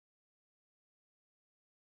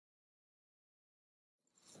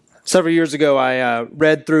Several years ago, I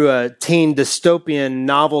read through a teen dystopian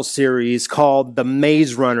novel series called the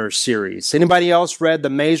Maze Runner series. Anybody else read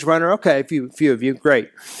the Maze Runner? Okay, a few of you.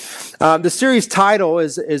 Great. The series title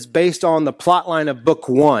is based on the plotline of book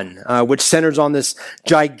 1, which centers on this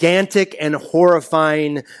gigantic and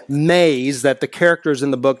horrifying maze that the characters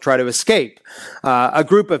in the book try to escape. A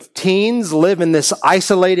group of teens live in this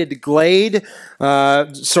isolated glade,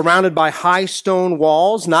 surrounded by high stone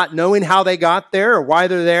walls, not knowing how they got there or why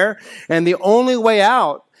they're there. And the only way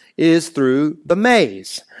out is through the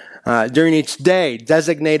maze. During each day,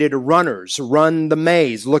 designated runners run the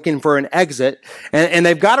maze looking for an exit. And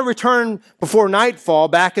they've got to return before nightfall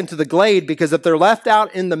back into the glade, because if they're left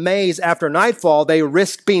out in the maze after nightfall, they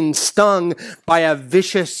risk being stung by a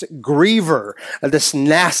vicious griever, this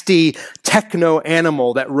nasty techno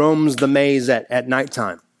animal that roams the maze at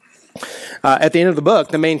nighttime. At the end of the book,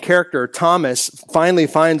 the main character, Thomas, finally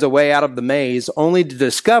finds a way out of the maze, only to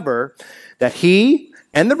discover that he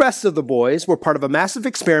and the rest of the boys were part of a massive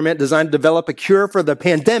experiment designed to develop a cure for the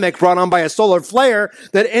pandemic brought on by a solar flare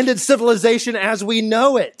that ended civilization as we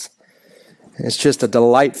know it. It's just a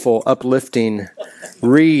delightful, uplifting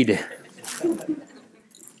read.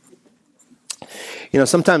 You know,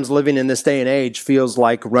 sometimes living in this day and age feels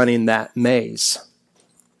like running that maze.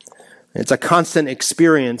 It's a constant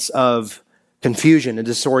experience of confusion and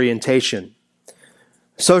disorientation.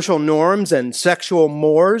 Social norms and sexual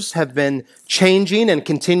mores have been changing and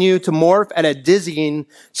continue to morph at a dizzying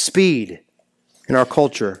speed in our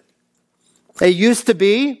culture. It used to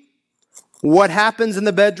be what happens in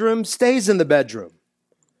the bedroom stays in the bedroom.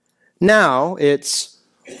 Now it's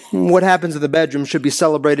what happens in the bedroom should be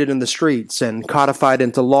celebrated in the streets and codified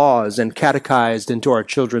into laws and catechized into our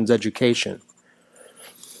children's education.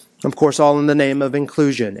 Of course, all in the name of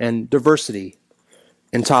inclusion and diversity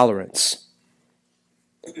and tolerance.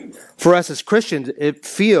 For us as Christians, it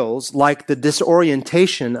feels like the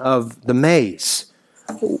disorientation of the maze.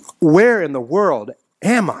 Where in the world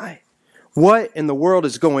am I? What in the world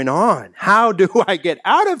is going on? How do I get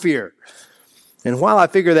out of here? And while I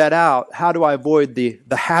figure that out, how do I avoid the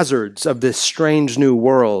hazards of this strange new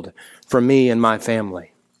world for me and my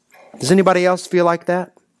family? Does anybody else feel like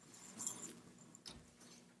that?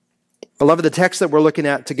 Beloved, the text that we're looking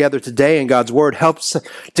at together today in God's Word helps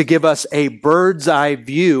to give us a bird's eye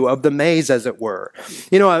view of the maze, as it were.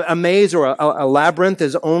 You know, a maze or a labyrinth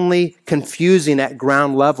is only confusing at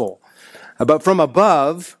ground level. But from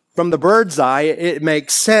above, from the bird's eye, it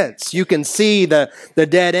makes sense. You can see the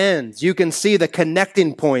dead ends. You can see the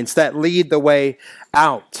connecting points that lead the way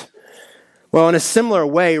out. Well, in a similar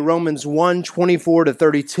way, Romans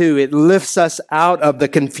 1:24-32, it lifts us out of the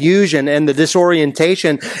confusion and the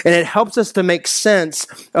disorientation, and it helps us to make sense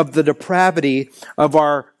of the depravity of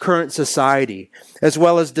our current society, as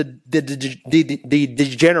well as the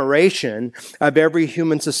degeneration of every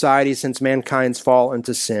human society since mankind's fall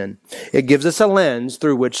into sin. It gives us a lens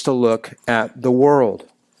through which to look at the world.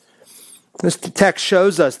 This text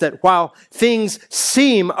shows us that while things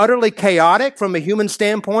seem utterly chaotic from a human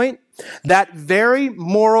standpoint, that very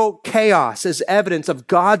moral chaos is evidence of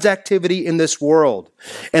God's activity in this world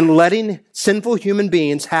and letting sinful human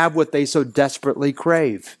beings have what they so desperately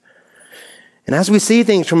crave. And as we see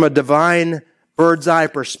things from a divine bird's eye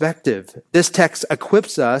perspective, this text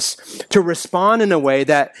equips us to respond in a way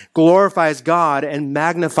that glorifies God and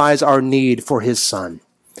magnifies our need for His Son.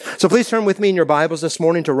 So please turn with me in your Bibles this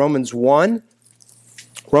morning to Romans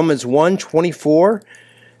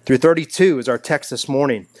 1:24-32 is our text this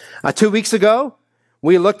morning. 2 weeks ago,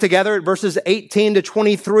 we looked together at verses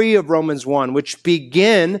 18-23 of Romans 1, which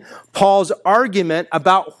begin Paul's argument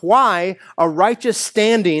about why a righteous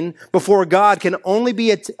standing before God can only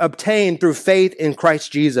be obtained through faith in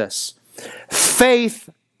Christ Jesus. Faith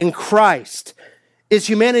in Christ is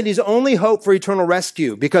humanity's only hope for eternal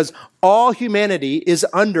rescue, because all humanity is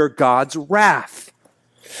under God's wrath.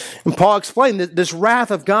 And Paul explained that this wrath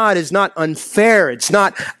of God is not unfair. It's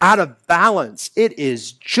not out of balance. It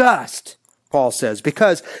is just, Paul says,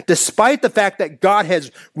 because despite the fact that God has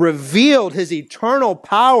revealed His eternal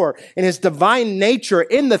power and His divine nature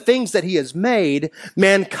in the things that He has made,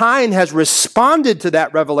 mankind has responded to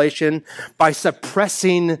that revelation by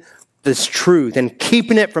suppressing this truth and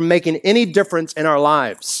keeping it from making any difference in our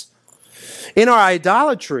lives. In our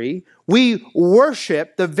idolatry, we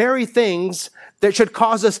worship the very things that should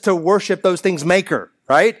cause us to worship those things maker,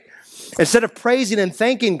 right? Instead of praising and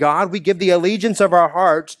thanking God, we give the allegiance of our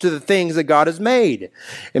hearts to the things that God has made.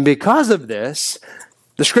 And because of this,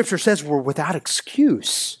 the scripture says we're without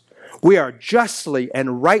excuse. We are justly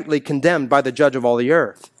and rightly condemned by the judge of all the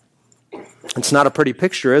earth. It's not a pretty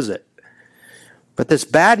picture, is it? But this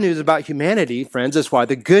bad news about humanity, friends, is why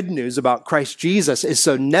the good news about Christ Jesus is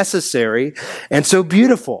so necessary and so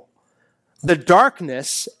beautiful. The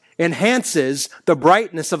darkness enhances the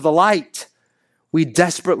brightness of the light. We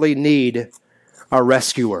desperately need a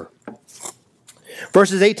rescuer.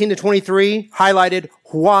 Verses 18 to 23 highlighted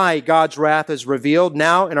why God's wrath is revealed.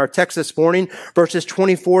 Now, in our text this morning, verses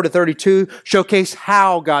 24 to 32 showcase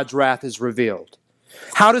how God's wrath is revealed.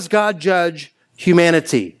 How does God judge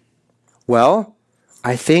humanity? Well,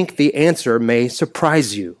 I think the answer may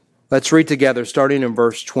surprise you. Let's read together, starting in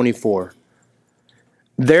verse 24.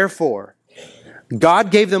 Therefore,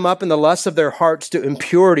 God gave them up in the lust of their hearts to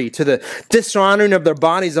impurity, to the dishonoring of their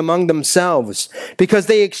bodies among themselves, because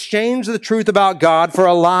they exchanged the truth about God for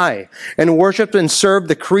a lie, and worshiped and served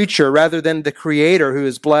the creature rather than the Creator, who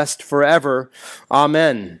is blessed forever.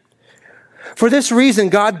 Amen. For this reason,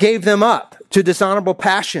 God gave them up to dishonorable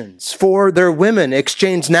passions. For their women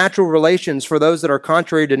exchanged natural relations for those that are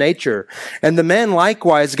contrary to nature. And the men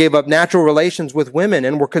likewise gave up natural relations with women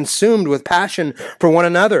and were consumed with passion for one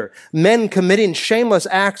another, men committing shameless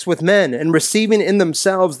acts with men and receiving in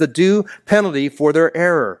themselves the due penalty for their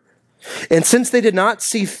error. And since they did not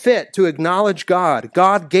see fit to acknowledge God,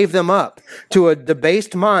 God gave them up to a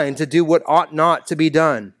debased mind to do what ought not to be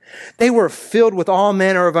done. They were filled with all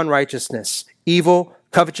manner of unrighteousness, evil,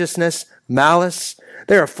 covetousness, malice.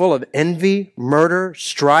 They are full of envy, murder,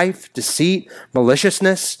 strife, deceit,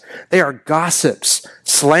 maliciousness. They are gossips,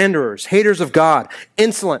 slanderers, haters of God,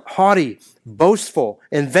 insolent, haughty, boastful,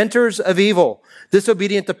 inventors of evil,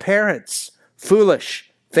 disobedient to parents,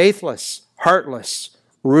 foolish, faithless, heartless,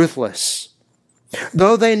 ruthless.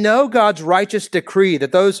 Though they know God's righteous decree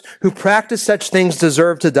that those who practice such things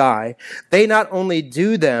deserve to die, they not only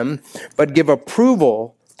do them, but give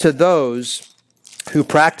approval to those who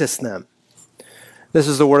practice them. This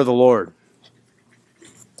is the word of the Lord.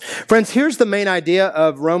 Friends, here's the main idea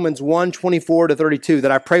of Romans 1, 24 to 32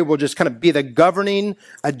 that I pray will just kind of be the governing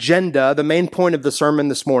agenda, the main point of the sermon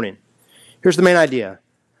this morning. Here's the main idea.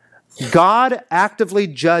 God actively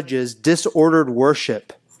judges disordered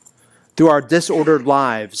worship through our disordered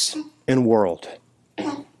lives and world.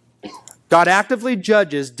 God actively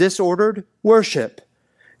judges disordered worship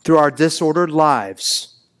through our disordered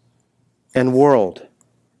lives and world.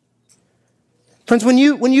 Friends, when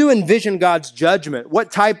you envision God's judgment,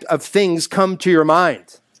 what type of things come to your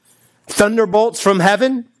mind? Thunderbolts from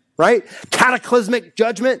heaven, right? Cataclysmic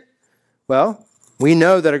judgment? Well, we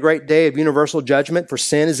know that a great day of universal judgment for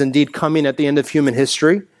sin is indeed coming at the end of human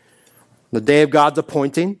history, the day of God's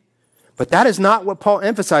appointing. But that is not what Paul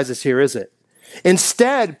emphasizes here, is it?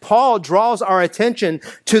 Instead, Paul draws our attention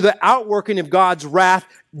to the outworking of God's wrath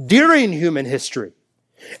during human history.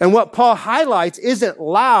 And what Paul highlights isn't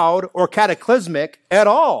loud or cataclysmic at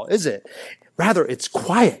all, is it? Rather, it's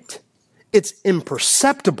quiet. It's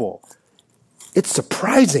imperceptible. It's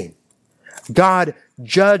surprising. God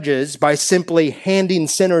judges by simply handing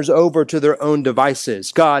sinners over to their own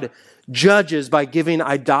devices. God judges by giving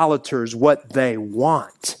idolaters what they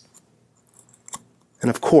want. And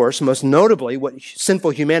of course, most notably, what sinful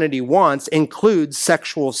humanity wants includes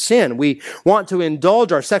sexual sin. We want to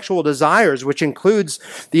indulge our sexual desires, which includes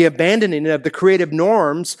the abandoning of the creative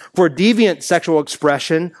norms for deviant sexual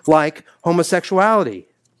expression like homosexuality.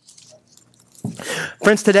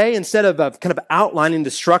 Friends, today, instead of kind of outlining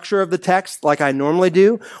the structure of the text like I normally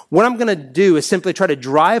do, what I'm going to do is simply try to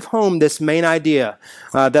drive home this main idea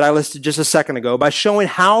that I listed just a second ago by showing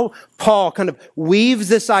how Paul kind of weaves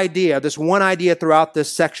this idea, this one idea throughout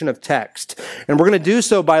this section of text. And we're going to do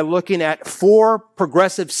so by looking at 4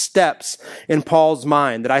 progressive steps in Paul's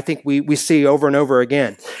mind that I think we see over and over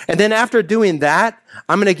again. And then after doing that,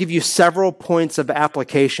 I'm going to give you several points of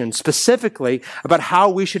application, specifically about how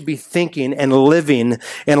we should be thinking and living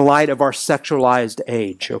in light of our sexualized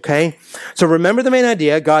age, okay? So remember the main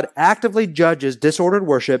idea. God actively judges disordered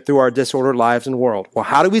worship through our disordered lives and world. Well,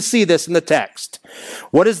 how do we see this in the text?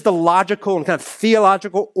 What is the logical and kind of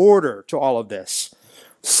theological order to all of this?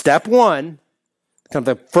 Step 1, kind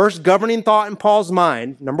of the first governing thought in Paul's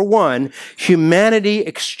mind, number 1, humanity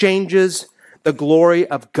exchanges the glory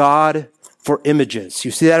of God for images. You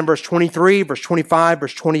see that in verse 23, verse 25,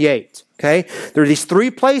 verse 28. Okay? There are these 3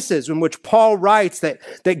 places in which Paul writes that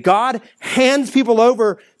God hands people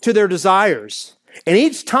over to their desires. And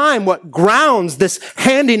each time what grounds this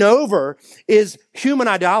handing over is human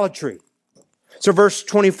idolatry. So verse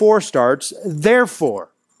 24 starts, Therefore,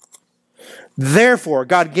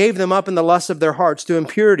 God gave them up in the lust of their hearts to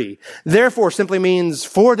impurity. Therefore simply means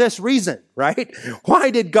for this reason, right? Why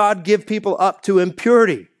did God give people up to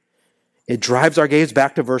impurity? It drives our gaze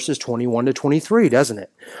back to verses 21 to 23, doesn't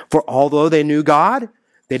it? For although they knew God,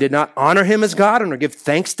 They did not honor him as God or give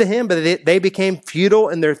thanks to him, but they became futile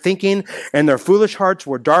in their thinking, and their foolish hearts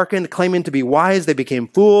were darkened. Claiming to be wise, they became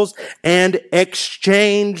fools and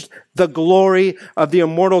exchanged the glory of the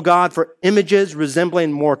immortal God for images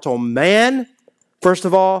resembling mortal man, first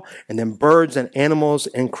of all, and then birds and animals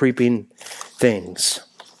and creeping things.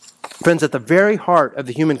 Friends, at the very heart of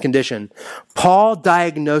the human condition, Paul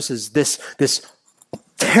diagnoses this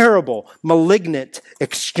terrible, malignant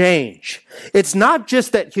exchange. It's not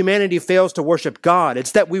just that humanity fails to worship God.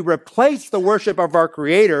 It's that we replace the worship of our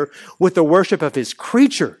Creator with the worship of his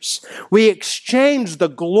creatures. We exchange the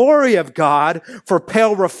glory of God for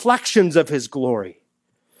pale reflections of his glory.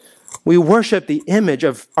 We worship the image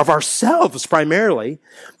of ourselves primarily,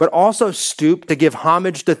 but also stoop to give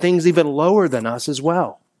homage to things even lower than us as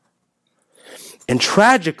well. And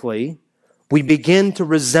tragically, we begin to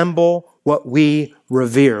resemble what we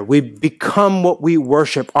revere. We become what we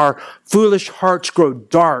worship. Our foolish hearts grow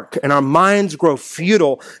dark and our minds grow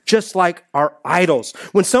futile, just like our idols.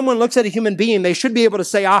 When someone looks at a human being, they should be able to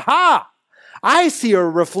say, aha, I see a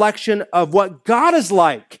reflection of what God is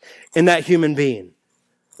like in that human being.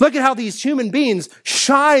 Look at how these human beings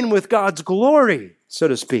shine with God's glory, so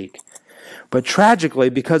to speak. But tragically,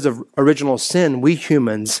 because of original sin, we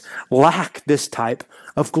humans lack this type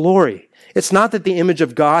of glory. It's not that the image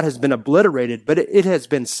of God has been obliterated, but it has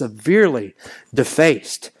been severely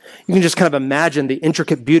defaced. You can just kind of imagine the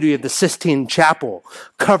intricate beauty of the Sistine Chapel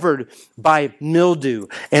covered by mildew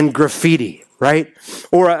and graffiti, right?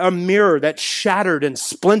 Or a mirror that's shattered and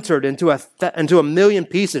splintered into a million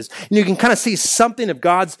pieces. And you can kind of see something of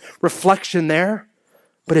God's reflection there,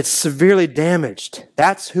 but it's severely damaged.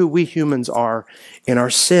 That's who we humans are in our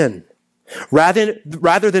sin.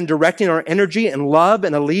 Rather than directing our energy and love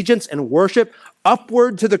and allegiance and worship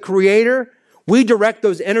upward to the Creator, we direct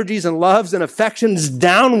those energies and loves and affections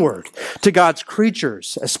downward to God's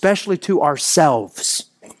creatures, especially to ourselves.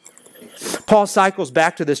 Paul cycles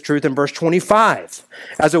back to this truth in verse 25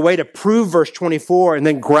 as a way to prove verse 24 and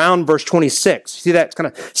then ground verse 26. See that? It's kind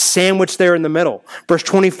of sandwiched there in the middle. Verse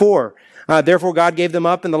 24, therefore God gave them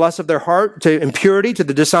up in the lust of their heart to impurity, to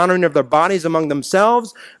the dishonoring of their bodies among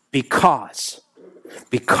themselves, because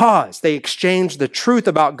they exchanged the truth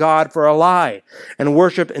about God for a lie and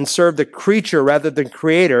worship and serve the creature rather than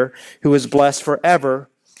Creator, who is blessed forever.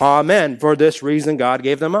 Amen. For this reason, God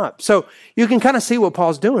gave them up. So you can kind of see what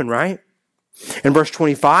Paul's doing, right? In verse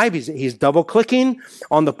 25, he's double-clicking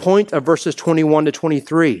on the point of verses 21 to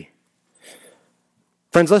 23.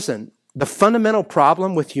 Friends, listen, the fundamental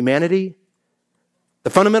problem with humanity, the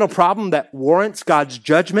fundamental problem that warrants God's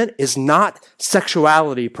judgment is not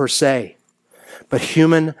sexuality per se, but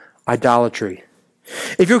human idolatry.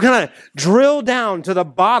 If you're going to drill down to the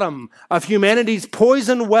bottom of humanity's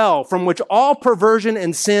poison well from which all perversion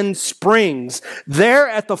and sin springs, there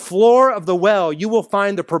at the floor of the well, you will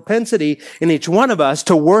find the propensity in each one of us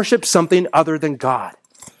to worship something other than God.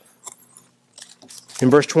 In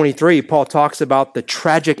verse 23, Paul talks about the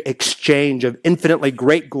tragic exchange of infinitely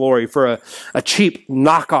great glory for a cheap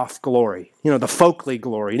knockoff glory. You know, the Folkley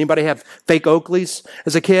glory. Anybody have fake Oakleys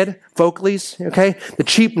as a kid? Folkleys, okay? The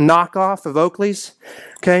cheap knockoff of Oakleys,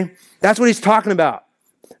 okay? That's what he's talking about.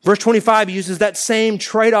 Verse 25 uses that same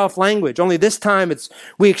trade-off language, only this time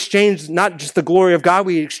we exchange not just the glory of God,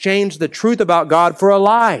 we exchange the truth about God for a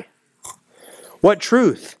lie. What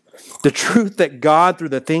truth? The truth that God, through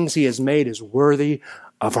the things he has made, is worthy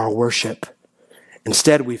of our worship.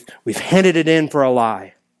 Instead, we've handed it in for a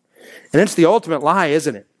lie. And it's the ultimate lie,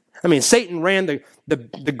 isn't it? I mean, Satan ran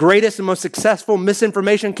the greatest and most successful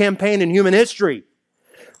misinformation campaign in human history.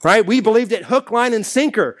 Right? We believed it hook, line, and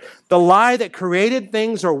sinker. The lie that created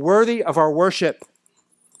things are worthy of our worship.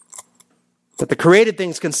 That the created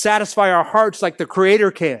things can satisfy our hearts like the Creator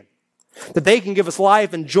can. That they can give us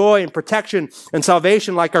life and joy and protection and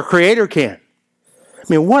salvation like our Creator can. I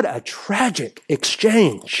mean, what a tragic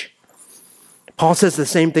exchange. Paul says the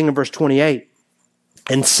same thing in verse 28.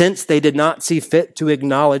 And since they did not see fit to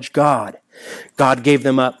acknowledge God, God gave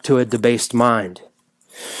them up to a debased mind.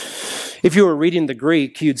 If you were reading the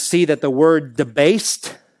Greek, you'd see that the word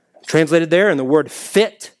debased, translated there, and the word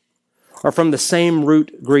fit are from the same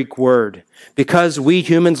root Greek word. Because we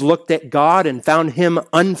humans looked at God and found him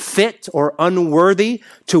unfit or unworthy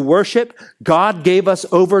to worship, God gave us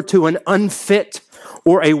over to an unfit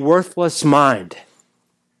or a worthless mind.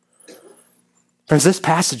 Friends, this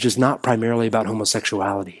passage is not primarily about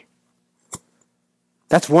homosexuality.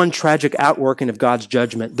 That's one tragic outworking of God's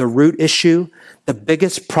judgment. The root issue, the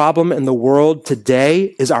biggest problem in the world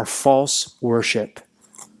today is our false worship.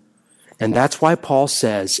 And that's why Paul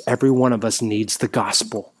says every one of us needs the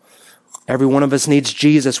gospel. Every one of us needs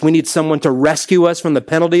Jesus. We need someone to rescue us from the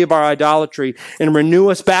penalty of our idolatry and renew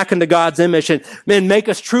us back into God's image and make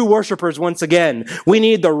us true worshipers once again. We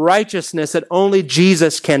need the righteousness that only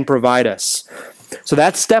Jesus can provide us. So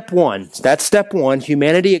that's step one. That's step one.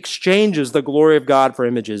 Humanity exchanges the glory of God for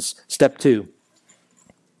images. Step two.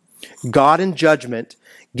 God in judgment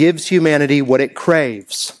gives humanity what it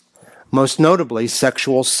craves, most notably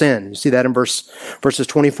sexual sin. You see that in verses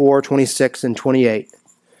 24, 26, and 28.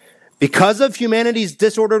 Because of humanity's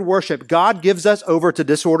disordered worship, God gives us over to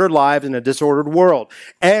disordered lives in a disordered world.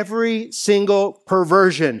 Every single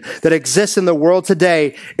perversion that exists in the world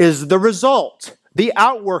today is the result, the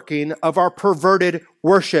outworking of our perverted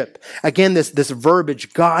worship. Again, this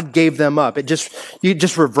verbiage, God gave them up. It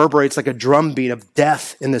just reverberates like a drumbeat of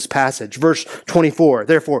death in this passage. Verse 24,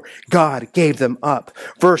 therefore, God gave them up.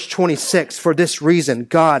 Verse 26, for this reason,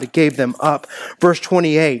 God gave them up. Verse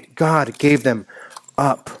 28, God gave them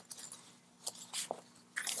up.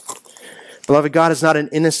 Beloved, God is not an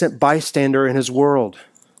innocent bystander in his world,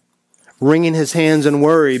 wringing his hands in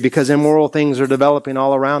worry because immoral things are developing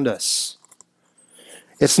all around us.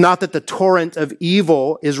 It's not that the torrent of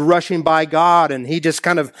evil is rushing by God and he just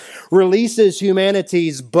kind of releases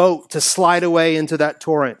humanity's boat to slide away into that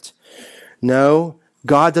torrent. No,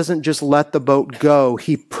 God doesn't just let the boat go.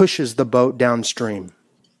 He pushes the boat downstream.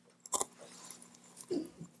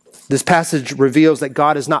 This passage reveals that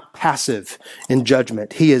God is not passive in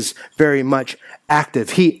judgment. He is very much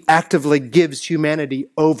active. He actively gives humanity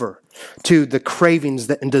over to the cravings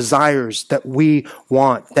and desires that we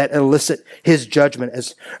want, that elicit his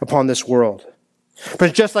judgment upon this world.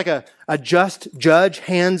 But just like a just judge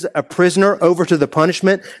hands a prisoner over to the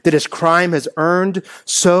punishment that his crime has earned,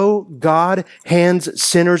 so God hands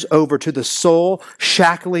sinners over to the soul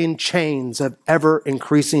shackling chains of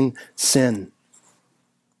ever-increasing sin.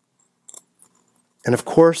 And of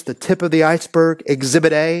course, the tip of the iceberg,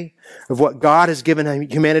 Exhibit A, of what God has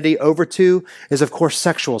given humanity over to is, of course,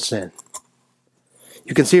 sexual sin.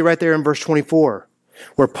 You can see it right there in verse 24,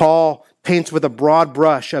 where Paul paints with a broad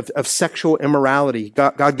brush of sexual immorality.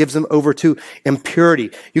 God gives them over to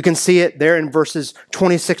impurity. You can see it there in verses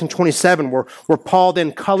 26 and 27, where Paul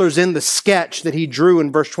then colors in the sketch that he drew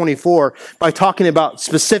in verse 24 by talking about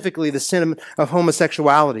specifically the sin of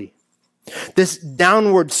homosexuality. This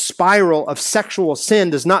downward spiral of sexual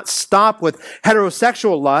sin does not stop with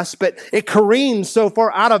heterosexual lust, but it careens so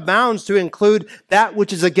far out of bounds to include that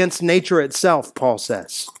which is against nature itself, Paul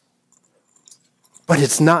says. But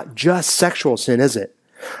it's not just sexual sin, is it?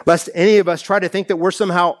 Lest any of us try to think that we're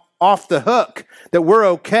somehow off the hook, that we're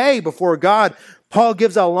okay before God, Paul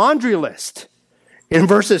gives a laundry list in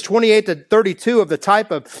verses 28 to 32 of the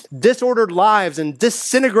type of disordered lives and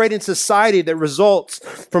disintegrating society that results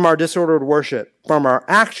from our disordered worship, from our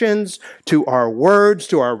actions, to our words,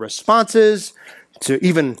 to our responses, to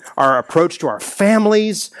even our approach to our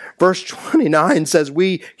families. Verse 29 says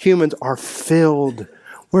we humans are filled.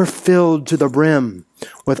 We're filled to the brim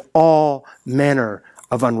with all manner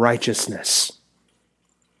of unrighteousness.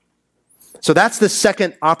 So that's the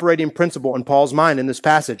second operating principle in Paul's mind in this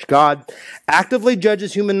passage. God actively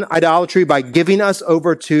judges human idolatry by giving us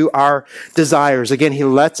over to our desires. Again, he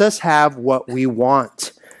lets us have what we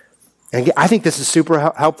want. And again, I think this is super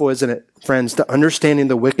helpful, isn't it, friends, to understanding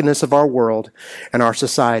the wickedness of our world and our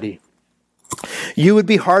society. You would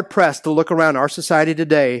be hard-pressed to look around our society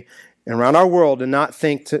today and around our world and not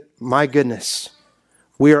think, my goodness,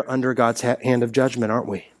 we are under God's hand of judgment, aren't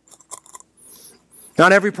we?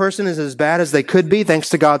 Not every person is as bad as they could be, thanks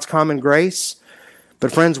to God's common grace.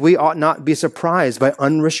 But friends, we ought not be surprised by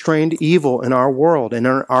unrestrained evil in our world, and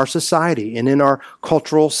in our society, and in our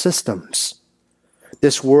cultural systems.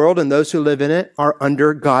 This world and those who live in it are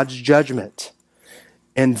under God's judgment.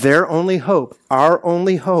 And their only hope, our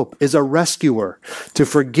only hope, is a rescuer to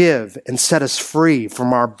forgive and set us free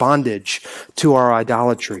from our bondage to our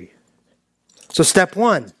idolatry. So step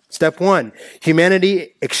one,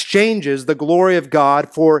 humanity exchanges the glory of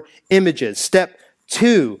God for images. Step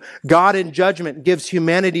two, God in judgment gives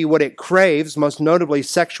humanity what it craves, most notably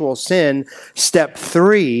sexual sin. Step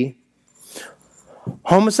three,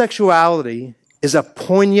 homosexuality is a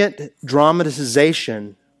poignant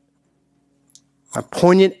dramatization, a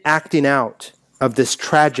poignant acting out of this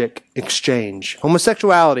tragic exchange.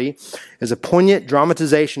 Homosexuality is a poignant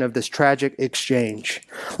dramatization of this tragic exchange.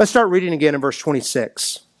 Let's start reading again in verse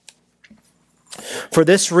 26. For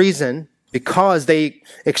this reason, because they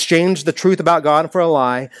exchanged the truth about God for a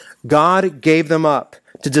lie, God gave them up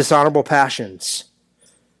to dishonorable passions.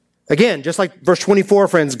 Again, just like verse 24,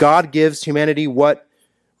 friends, God gives humanity what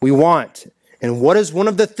we want. And what is one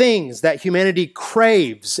of the things that humanity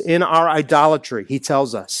craves in our idolatry? He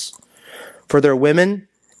tells us for their women,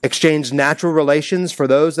 exchanged natural relations for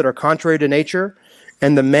those that are contrary to nature.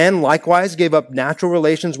 And the men likewise gave up natural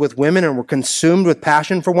relations with women and were consumed with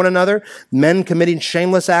passion for one another, men committing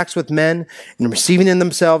shameless acts with men and receiving in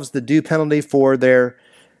themselves the due penalty for their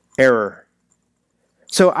error.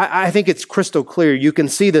 So I think it's crystal clear. You can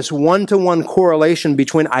see this one-to-one correlation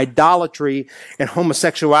between idolatry and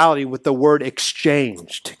homosexuality with the word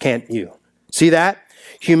exchanged, can't you? See that?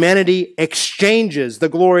 Humanity exchanges the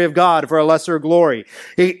glory of God for a lesser glory.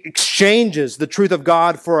 It exchanges the truth of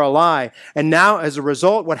God for a lie. And now, as a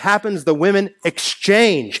result, what happens? The women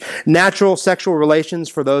exchange natural sexual relations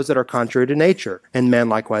for those that are contrary to nature. And men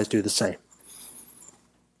likewise do the same.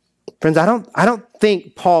 Friends, I don't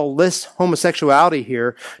think Paul lists homosexuality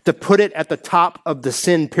here to put it at the top of the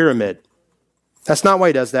sin pyramid. That's not why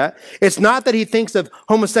he does that. It's not that he thinks of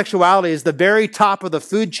homosexuality as the very top of the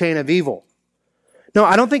food chain of evil. No,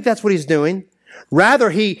 I don't think that's what he's doing.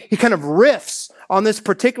 Rather, he kind of riffs on this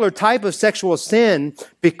particular type of sexual sin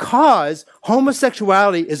because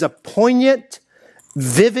homosexuality is a poignant,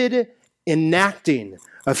 vivid enacting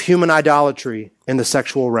of human idolatry in the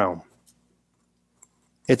sexual realm.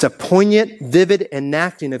 It's a poignant, vivid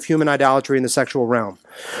enacting of human idolatry in the sexual realm.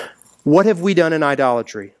 What have we done in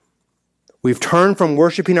idolatry? We've turned from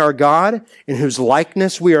worshiping our God, in whose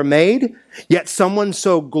likeness we are made, yet someone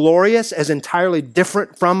so glorious as entirely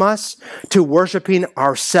different from us, to worshiping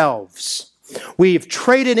ourselves. We've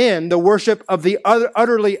traded in the worship of the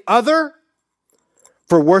utterly other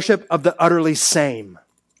for worship of the utterly same.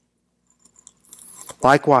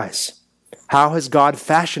 Likewise, how has God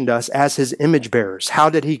fashioned us as his image bearers? How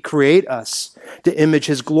did he create us to image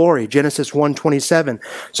his glory? Genesis 1:27.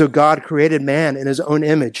 So God created man in his own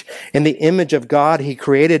image. In the image of God, he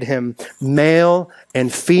created him. Male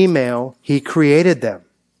and female, he created them.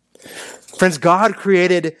 Friends, God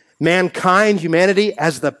created mankind, humanity,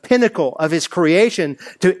 as the pinnacle of his creation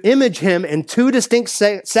to image him in two distinct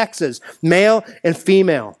sexes, male and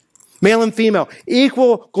female. Male and female,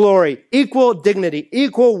 equal glory, equal dignity,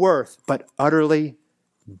 equal worth, but utterly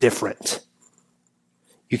different.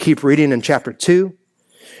 You keep reading in chapter 2,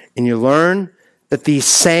 and you learn that these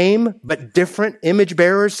same but different image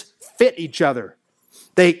bearers fit each other.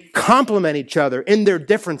 They complement each other in their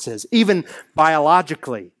differences, even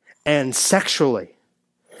biologically and sexually.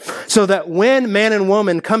 So that when man and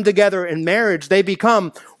woman come together in marriage, they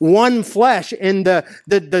become one flesh in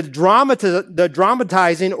the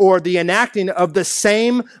dramatizing or the enacting of the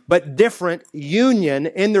same but different union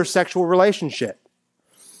in their sexual relationship.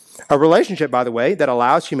 A relationship, by the way, that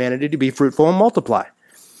allows humanity to be fruitful and multiply.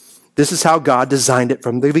 This is how God designed it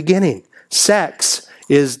from the beginning. Sex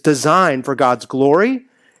is designed for God's glory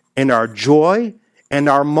and our joy and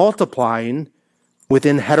our multiplying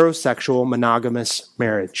within heterosexual monogamous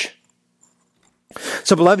marriage.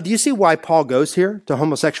 So, beloved, do you see why Paul goes here to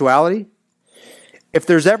homosexuality? If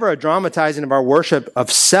there's ever a dramatizing of our worship of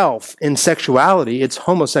self in sexuality, it's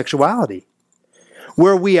homosexuality,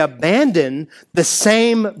 where we abandon the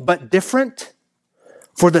same but different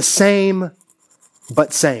for the same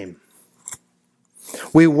but same.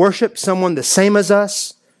 We worship someone the same as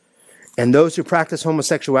us, and those who practice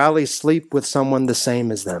homosexuality sleep with someone the same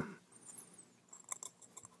as them.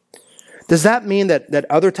 Does that mean that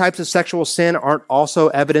other types of sexual sin aren't also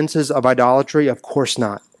evidences of idolatry? Of course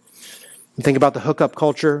not. Think about the hookup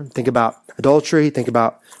culture, think about adultery, think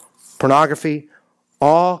about pornography,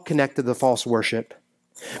 all connected to false worship.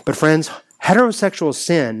 But friends, heterosexual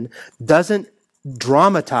sin doesn't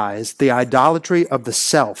dramatize the idolatry of the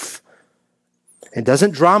self. It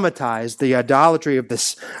doesn't dramatize the idolatry of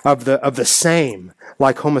the same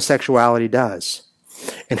like homosexuality does.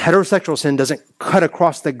 And heterosexual sin doesn't cut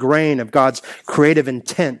across the grain of God's creative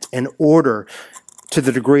intent and order to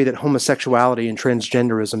the degree that homosexuality and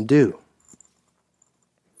transgenderism do.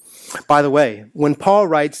 By the way, when Paul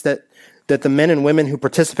writes that the men and women who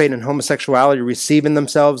participate in homosexuality receive in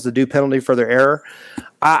themselves the due penalty for their error,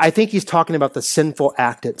 I think he's talking about the sinful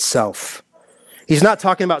act itself. He's not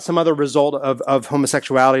talking about some other result of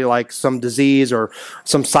homosexuality like some disease or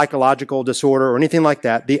some psychological disorder or anything like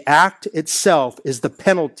that. The act itself is the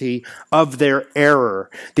penalty of their error,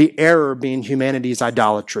 the error being humanity's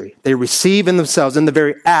idolatry. They receive in themselves, in the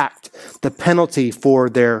very act, the penalty for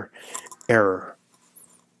their error.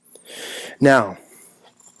 Now,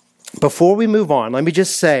 before we move on, let me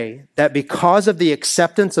just say that because of the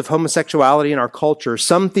acceptance of homosexuality in our culture,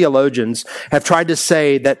 some theologians have tried to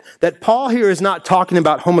say that Paul here is not talking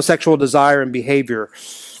about homosexual desire and behavior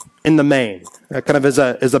in the main, kind of as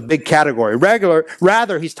a big category.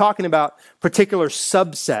 Rather, he's talking about particular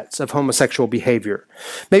subsets of homosexual behavior.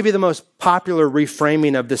 Maybe the most popular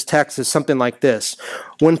reframing of this text is something like this.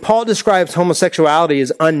 When Paul describes homosexuality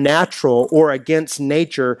as unnatural or against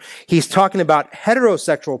nature, he's talking about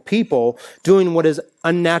heterosexual people doing what is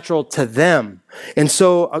unnatural to them, and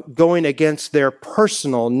so going against their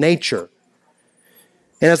personal nature.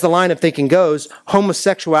 And as the line of thinking goes,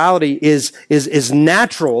 homosexuality is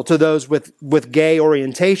natural to those with gay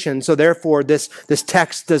orientation, so therefore this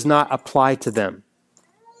text does not apply to them.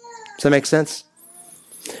 Does that make sense?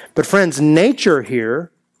 But friends, nature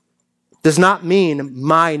here does not mean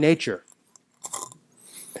my nature.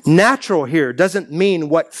 Natural here doesn't mean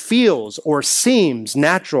what feels or seems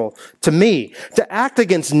natural to me. To act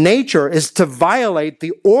against nature is to violate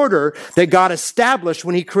the order that God established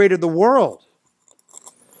when he created the world.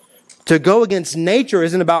 To go against nature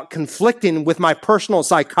isn't about conflicting with my personal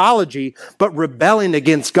psychology, but rebelling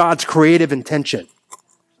against God's creative intention.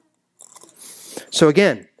 So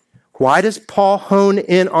again, why does Paul hone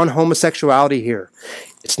in on homosexuality here?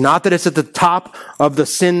 It's not that it's at the top of the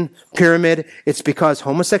sin pyramid. It's because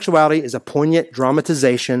homosexuality is a poignant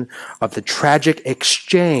dramatization of the tragic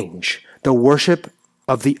exchange, the worship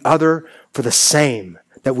of the other for the same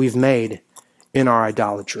that we've made in our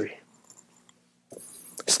idolatry.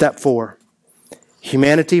 Step 4,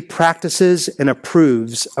 humanity practices and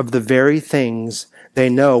approves of the very things they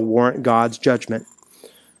know warrant God's judgment.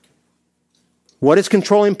 What is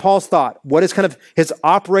controlling Paul's thought? What is kind of his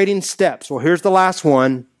operating steps? Well, here's the last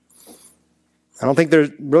one. I don't think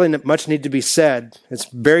there's really much need to be said. It's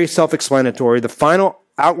very self-explanatory. The final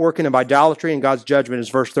outworking of idolatry and God's judgment is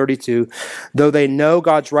verse 32. Though they know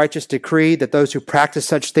God's righteous decree that those who practice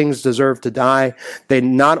such things deserve to die, they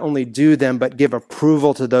not only do them, but give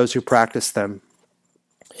approval to those who practice them.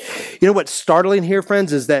 You know what's startling here,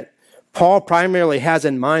 friends, is that Paul primarily has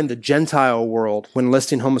in mind the Gentile world when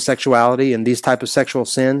listing homosexuality and these type of sexual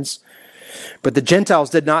sins. But the Gentiles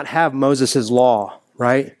did not have Moses' law,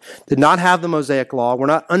 right? Did not have the Mosaic law. We're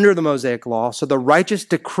not under the Mosaic law. So the righteous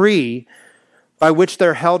decree by which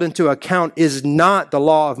they're held into account is not the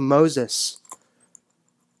law of Moses.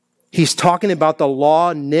 He's talking about the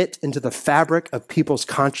law knit into the fabric of people's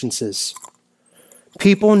consciences.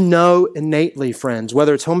 People know innately, friends,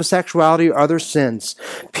 whether it's homosexuality or other sins,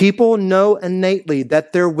 people know innately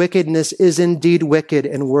that their wickedness is indeed wicked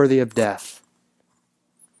and worthy of death.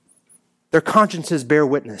 Their consciences bear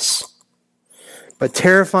witness. But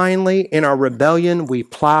terrifyingly, in our rebellion, we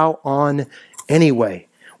plow on anyway.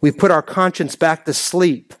 We put our conscience back to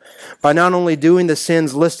sleep by not only doing the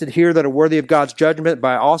sins listed here that are worthy of God's judgment,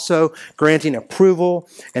 by also granting approval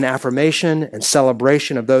and affirmation and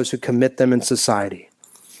celebration of those who commit them in society.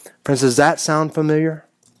 Friends, does that sound familiar?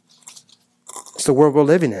 It's the world we're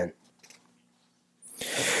living in.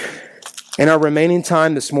 In our remaining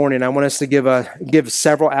time this morning, I want us to give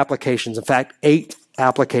several applications. In fact, 8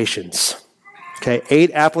 applications. Okay,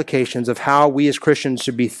 8 applications of how we as Christians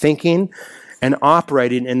should be thinking and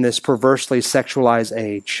operating in this perversely sexualized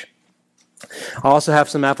age. I also have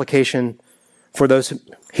some application for those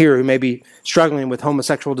here who may be struggling with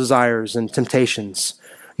homosexual desires and temptations,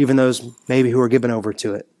 even those maybe who are given over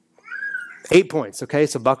to it. 8 points, okay?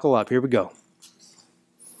 So buckle up. Here we go.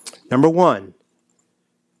 Number 1,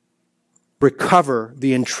 recover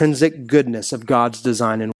the intrinsic goodness of God's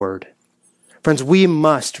design and word. Friends, we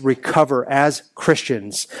must recover as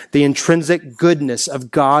Christians the intrinsic goodness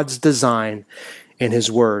of God's design in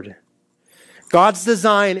His Word. God's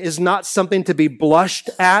design is not something to be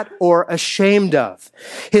blushed at or ashamed of.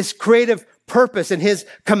 His creative purpose and His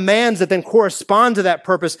commands that then correspond to that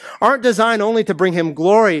purpose aren't designed only to bring Him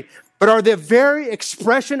glory, but are the very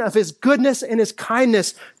expression of His goodness and His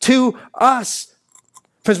kindness to us.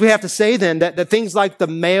 Friends, we have to say then that things like the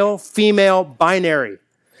male-female binary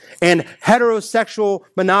and heterosexual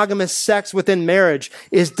monogamous sex within marriage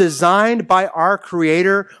is designed by our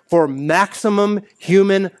Creator for maximum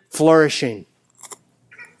human flourishing.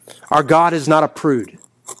 Our God is not a prude.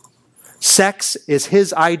 Sex is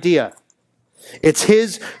His idea. It's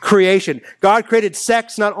His creation. God created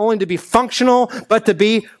sex not only to be functional, but to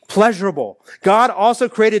be pleasurable. God also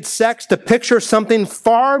created sex to picture something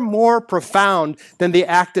far more profound than the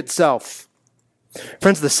act itself.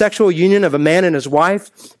 Friends, the sexual union of a man and his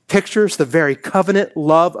wife pictures the very covenant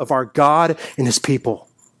love of our God and His people.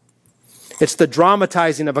 It's the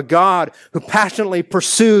dramatizing of a God who passionately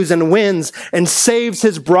pursues and wins and saves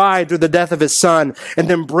His bride through the death of His Son, and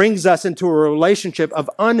then brings us into a relationship of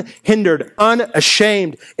unhindered,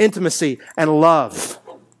 unashamed intimacy and love.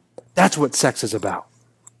 That's what sex is about.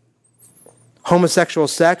 Homosexual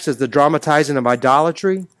sex is the dramatizing of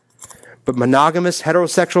idolatry. But monogamous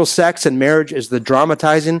heterosexual sex and marriage is the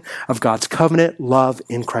dramatizing of God's covenant love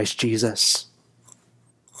in Christ Jesus.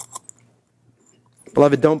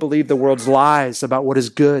 Beloved, don't believe the world's lies about what is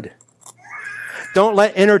good. Don't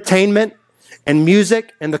let entertainment and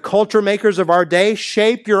music and the culture makers of our day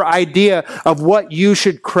shape your idea of what you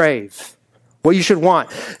should crave, what you should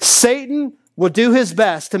want. Satan will do his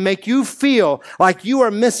best to make you feel like you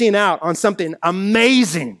are missing out on something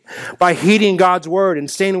amazing by heeding God's word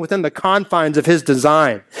and staying within the confines of his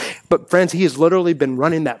design. But friends, he has literally been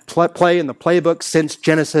running that play in the playbook since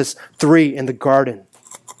Genesis 3 in the garden.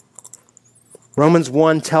 Romans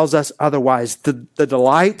 1 tells us otherwise. The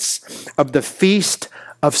delights of the feast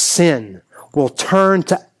of sin will turn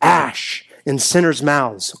to ash in sinners'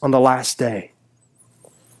 mouths on the last day.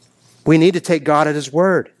 We need to take God at his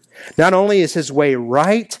word. Not only is his way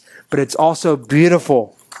right, but it's also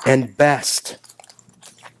beautiful and best.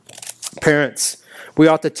 Parents, we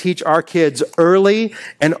ought to teach our kids early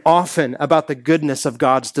and often about the goodness of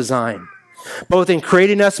God's design, both in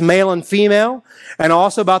creating us male and female, and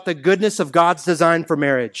also about the goodness of God's design for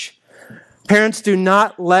marriage. Parents, do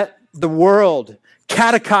not let the world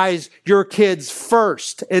catechize your kids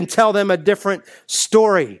first and tell them a different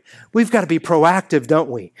story. We've got to be proactive, don't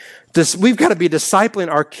we? We've got to be discipling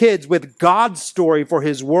our kids with God's story for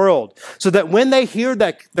his world, so that when they hear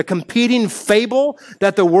the competing fable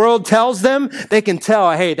that the world tells them, they can tell,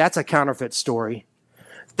 hey, that's a counterfeit story.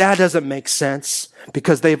 That doesn't make sense,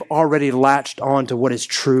 because they've already latched on to what is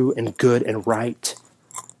true and good and right.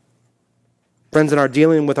 Friends, in our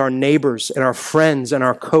dealing with our neighbors and our friends and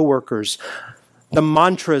our coworkers, the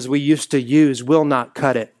mantras we used to use will not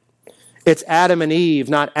cut it. It's Adam and Eve,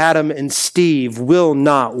 not Adam and Steve, will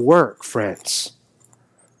not work, friends.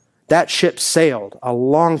 That ship sailed a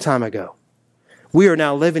long time ago. We are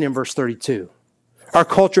now living in verse 32. Our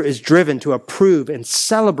culture is driven to approve and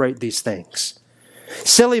celebrate these things.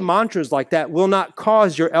 Silly mantras like that will not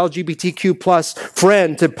cause your LGBTQ plus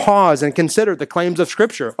friend to pause and consider the claims of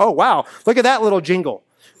Scripture. Oh, wow, look at that little jingle.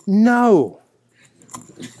 No.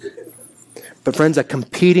 But friends, a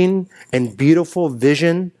competing and beautiful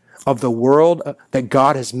vision of the world that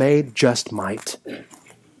God has made just might.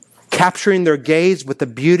 Capturing their gaze with the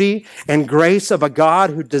beauty and grace of a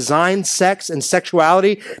God who designed sex and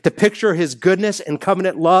sexuality to picture his goodness and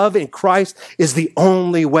covenant love in Christ is the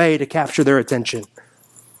only way to capture their attention.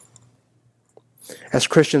 As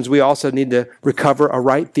Christians, we also need to recover a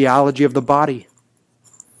right theology of the body.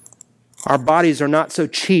 Our bodies are not so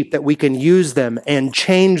cheap that we can use them and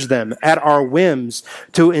change them at our whims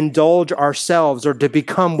to indulge ourselves or to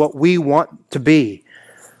become what we want to be.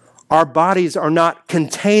 Our bodies are not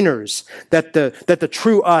containers that the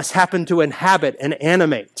true us happen to inhabit and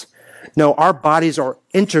animate. No, our bodies are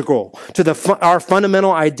integral to our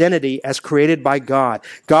fundamental identity as created by God.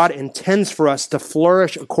 God intends for us to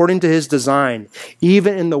flourish according to his design,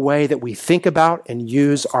 even in the way that we think about and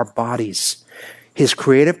use our bodies. His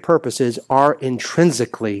creative purposes are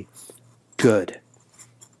intrinsically good.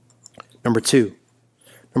 Number two,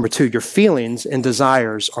 your feelings and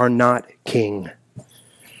desires are not king.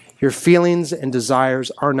 Your feelings and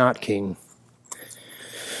desires are not king.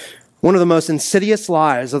 One of the most insidious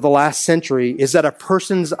lies of the last century is that a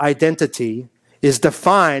person's identity is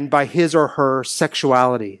defined by his or her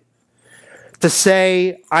sexuality. To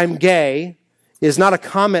say, I'm gay, is not a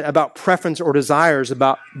comment about preference or desires,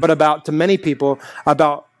 but about, to many people,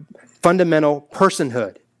 about fundamental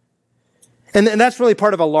personhood. And that's really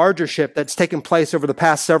part of a larger shift that's taken place over the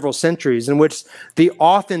past several centuries, in which the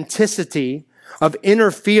authenticity of inner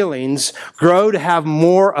feelings grow to have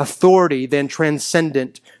more authority than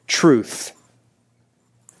transcendent truth.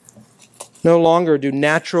 No longer do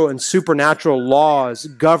natural and supernatural laws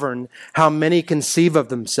govern how many conceive of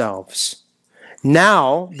themselves.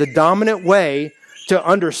 Now, the dominant way to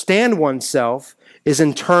understand oneself is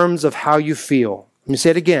in terms of how you feel. Let me say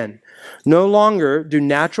it again. No longer do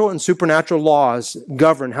natural and supernatural laws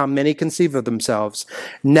govern how many conceive of themselves.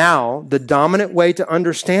 Now, the dominant way to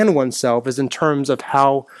understand oneself is in terms of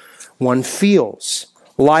how one feels.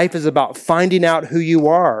 Life is about finding out who you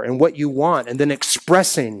are and what you want, and then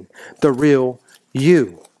expressing the real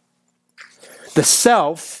you.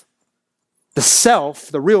 The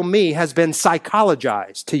real me, has been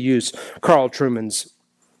psychologized, to use Carl Trueman's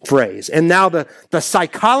phrase. And now the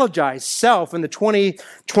psychologized self in the 20th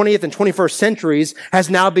and 21st centuries has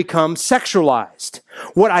now become sexualized.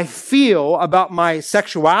 What I feel about my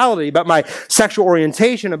sexuality, about my sexual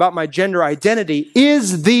orientation, about my gender identity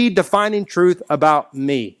is the defining truth about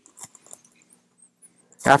me.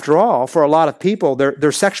 After all, for a lot of people,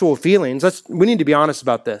 their sexual feelings, we need to be honest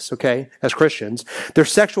about this, okay, as Christians. Their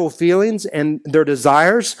sexual feelings and their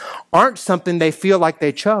desires aren't something they feel like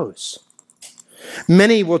they chose.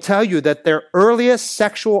 Many will tell you that their earliest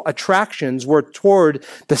sexual attractions were toward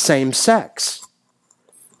the same sex.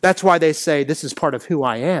 That's why they say, this is part of who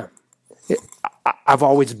I am. I've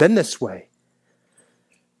always been this way.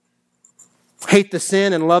 Hate the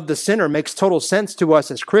sin and love the sinner makes total sense to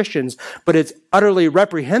us as Christians, but it's utterly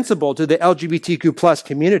reprehensible to the LGBTQ plus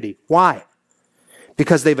community. Why?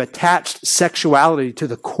 Because they've attached sexuality to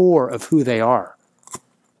the core of who they are.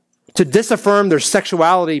 To disaffirm their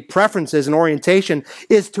sexuality preferences and orientation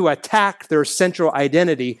is to attack their central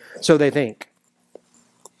identity, so they think.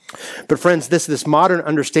 But friends, this modern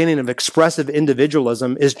understanding of expressive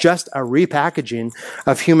individualism is just a repackaging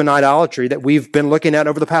of human idolatry that we've been looking at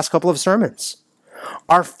over the past couple of sermons.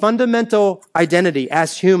 Our fundamental identity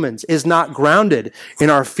as humans is not grounded in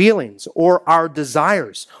our feelings or our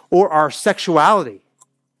desires or our sexuality.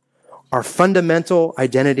 Our fundamental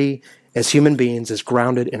identity as human beings is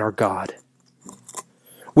grounded in our God.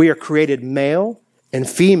 We are created male and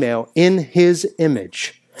female in His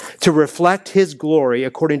image to reflect His glory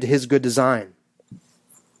according to His good design.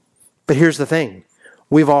 But here's the thing.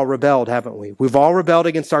 We've all rebelled, haven't we? We've all rebelled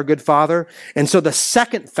against our good Father. And so the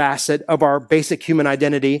second facet of our basic human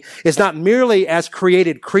identity is not merely as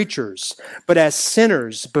created creatures, but as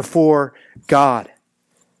sinners before God.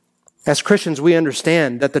 As Christians, we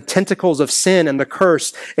understand that the tentacles of sin and the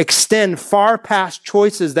curse extend far past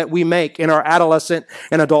choices that we make in our adolescent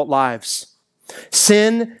and adult lives.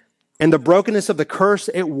 Sin and the brokenness of the curse,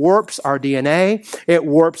 it warps our DNA, it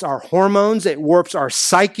warps our hormones, it warps our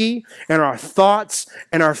psyche and our thoughts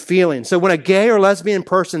and our feelings. So when a gay or lesbian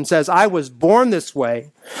person says, I was born this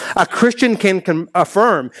way, a Christian can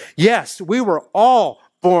affirm, yes, we were all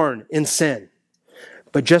born in sin.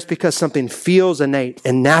 But just because something feels innate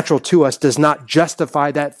and natural to us does not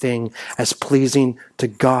justify that thing as pleasing to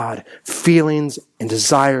God. Feelings and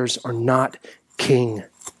desires are not king.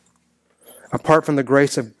 Apart from the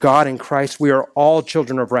grace of God in Christ, we are all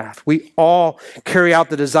children of wrath. We all carry out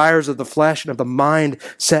the desires of the flesh and of the mind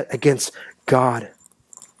set against God.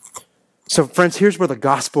 So friends, here's where the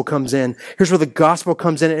gospel comes in. Here's where the gospel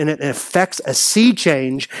comes in and it affects a sea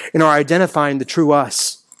change in our identifying the true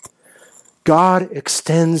us. God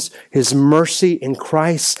extends His mercy in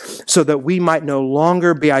Christ so that we might no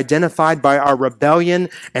longer be identified by our rebellion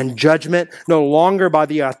and judgment, no longer by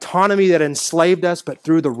the autonomy that enslaved us, but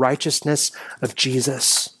through the righteousness of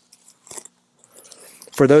Jesus.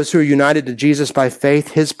 For those who are united to Jesus by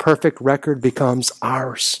faith, His perfect record becomes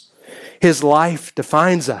ours. His life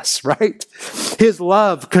defines us, right? His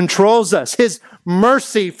love controls us. His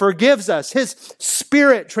mercy forgives us. His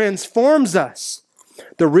Spirit transforms us.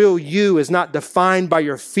 The real you is not defined by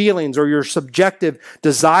your feelings or your subjective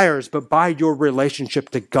desires, but by your relationship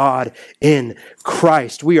to God in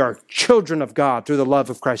Christ. We are children of God through the love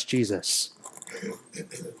of Christ Jesus. And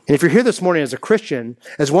if you're here this morning as a Christian,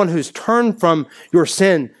 as one who's turned from your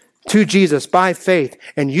sin to Jesus by faith,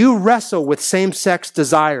 and you wrestle with same-sex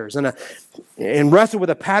desires and wrestle with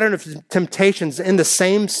a pattern of temptations in the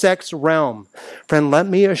same-sex realm, friend, let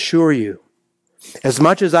me assure you, as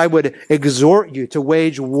much as I would exhort you to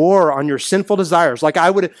wage war on your sinful desires, like I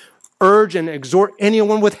would urge and exhort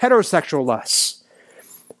anyone with heterosexual lusts,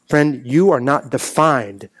 friend, you are not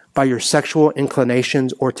defined by your sexual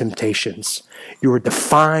inclinations or temptations. You are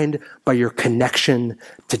defined by your connection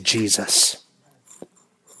to Jesus.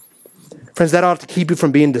 Friends, that ought to keep you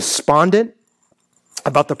from being despondent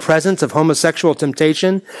about the presence of homosexual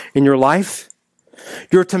temptation in your life.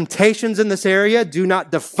 Your temptations in this area do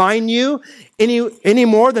not define you any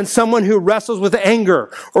more than someone who wrestles with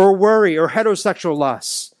anger or worry or heterosexual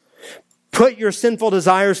lusts. Put your sinful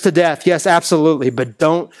desires to death. Yes, absolutely. But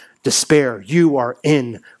don't despair. You are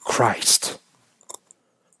in Christ.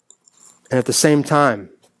 And at the same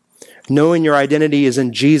time, knowing your identity is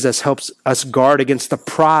in Jesus helps us guard against the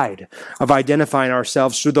pride of identifying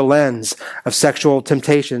ourselves through the lens of sexual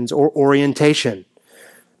temptations or orientation.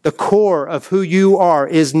 The core of who you are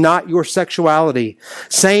is not your sexuality.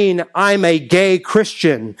 Saying I'm a gay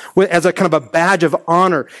Christian as a kind of a badge of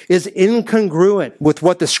honor is incongruent with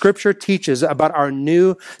what the Scripture teaches about our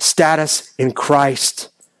new status in Christ.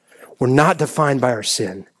 We're not defined by our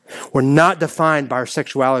sin. We're not defined by our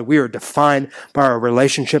sexuality. We are defined by our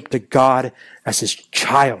relationship to God as His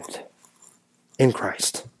child in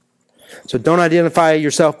Christ. So don't identify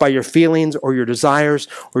yourself by your feelings or your desires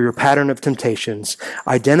or your pattern of temptations.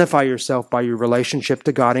 Identify yourself by your relationship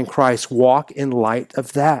to God in Christ. Walk in light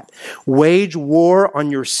of that. Wage war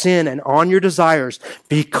on your sin and on your desires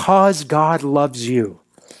because God loves you.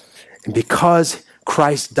 and because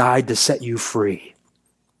Christ died to set you free.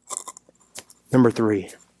 Number 3,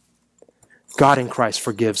 God in Christ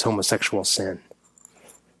forgives homosexual sin.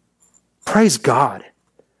 Praise God.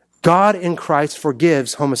 God in Christ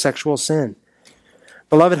forgives homosexual sin.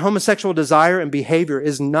 Beloved, homosexual desire and behavior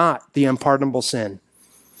is not the unpardonable sin.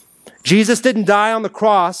 Jesus didn't die on the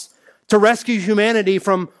cross to rescue humanity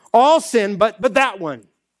from all sin, but that one.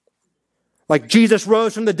 Like Jesus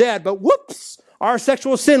rose from the dead, but whoops, our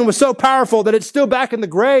sexual sin was so powerful that it's still back in the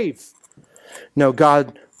grave. No,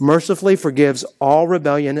 God mercifully forgives all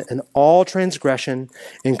rebellion and all transgression,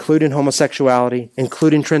 including homosexuality,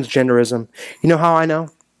 including transgenderism. You know how I know?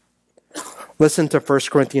 Listen to 1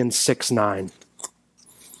 Corinthians 6:9.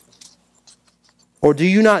 Or do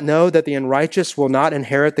you not know that the unrighteous will not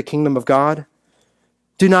inherit the kingdom of God?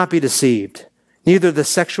 Do not be deceived. Neither the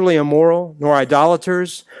sexually immoral, nor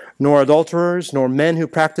idolaters, nor adulterers, nor men who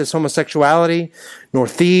practice homosexuality, nor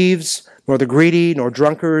thieves, nor the greedy, nor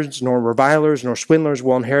drunkards, nor revilers, nor swindlers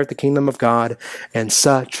will inherit the kingdom of God. And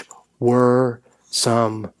such were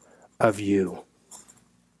some of you.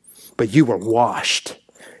 But you were washed.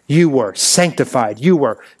 You were sanctified. You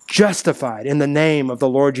were justified in the name of the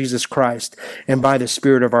Lord Jesus Christ and by the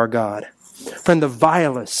Spirit of our God. Friend, the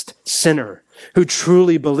vilest sinner who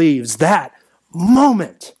truly believes, that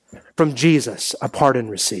moment from Jesus, a pardon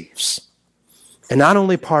receives. And not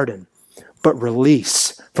only pardon, but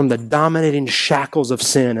release from the dominating shackles of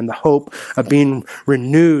sin and the hope of being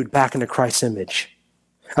renewed back into Christ's image,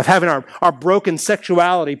 of having our broken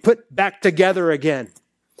sexuality put back together again,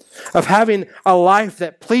 of having a life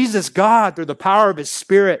that pleases God through the power of His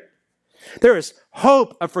Spirit. There is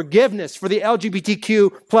hope of forgiveness for the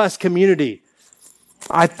LGBTQ plus community.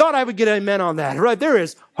 I thought I would get amen on that, right? There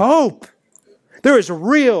is hope. There is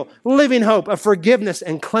real living hope of forgiveness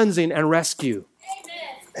and cleansing and rescue.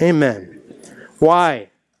 Amen. Why?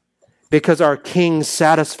 Because our King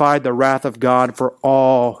satisfied the wrath of God for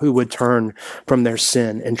all who would turn from their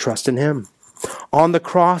sin and trust in Him. On the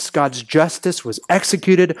cross, God's justice was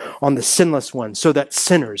executed on the sinless one so that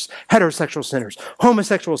sinners, heterosexual sinners,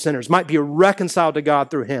 homosexual sinners might be reconciled to God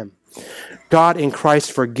through Him. God in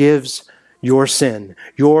Christ forgives your sin,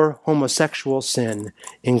 your homosexual sin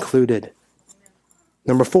included.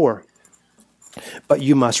 Number 4, but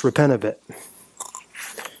you must repent of it.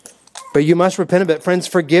 But you must repent of it. Friends,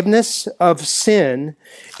 forgiveness of sin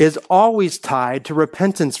is always tied to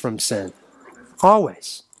repentance from sin.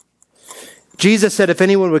 Always. Jesus said, if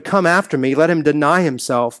anyone would come after me, let him deny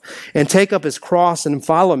himself and take up his cross and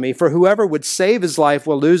follow me. For whoever would save his life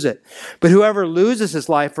will lose it. But whoever loses his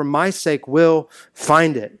life for my sake will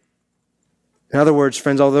find it. In other words,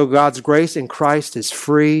 friends, although God's grace in Christ is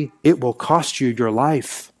free, it will cost you your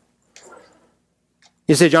life.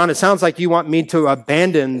 You say, John, it sounds like you want me to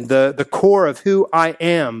abandon the core of who I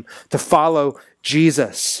am to follow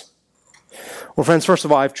Jesus. Well, friends, first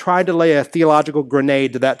of all, I've tried to lay a theological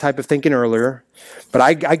grenade to that type of thinking earlier, but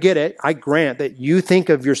I get it. I grant that you think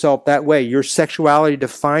of yourself that way, your sexuality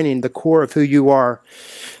defining the core of who you are.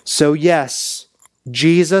 So yes,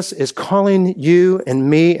 Jesus is calling you and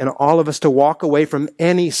me and all of us to walk away from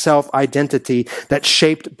any self-identity that's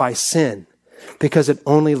shaped by sin, because it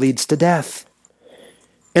only leads to death.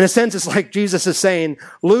 In a sense, it's like Jesus is saying,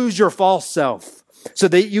 lose your false self so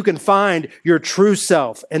that you can find your true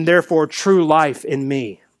self and therefore true life in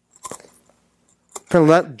me. Friend,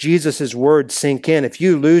 let Jesus' words sink in. If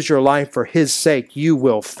you lose your life for His sake, you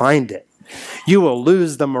will find it. You will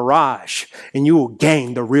lose the mirage and you will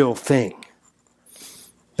gain the real thing.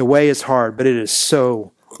 The way is hard, but it is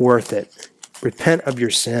so worth it. Repent of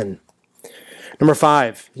your sin. Number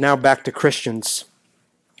 5, now back to Christians.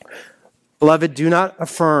 Beloved, do not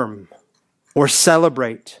affirm or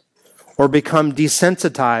celebrate or become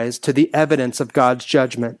desensitized to the evidence of God's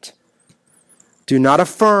judgment. Do not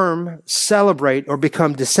affirm, celebrate, or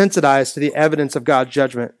become desensitized to the evidence of God's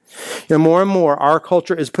judgment. You know, more and more, our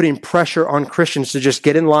culture is putting pressure on Christians to just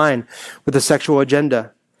get in line with the sexual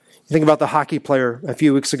agenda. You think about the hockey player a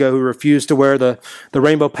few weeks ago who refused to wear the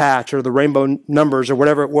rainbow patch or the rainbow numbers or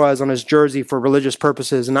whatever it was on his jersey for religious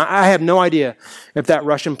purposes. And I have no idea if that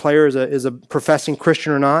Russian player is a professing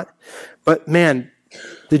Christian or not. But man,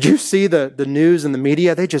 did you see the news and the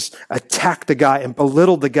media? They just attacked the guy and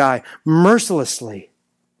belittled the guy mercilessly.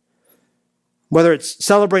 Whether it's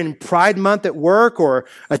celebrating Pride Month at work or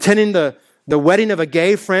attending the wedding of a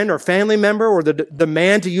gay friend or family member, or the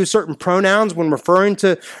demand to use certain pronouns when referring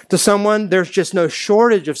to someone, there's just no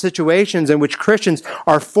shortage of situations in which Christians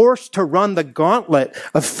are forced to run the gauntlet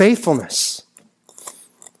of faithfulness.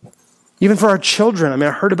 Even for our children.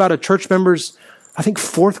 I heard about a church member's, I think,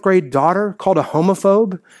 4th grade daughter called a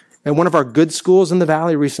homophobe at one of our good schools in the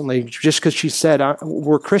Valley recently, just because she said,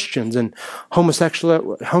 we're Christians and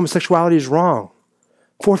homosexuality is wrong.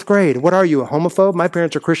 4th grade, what are you, a homophobe? My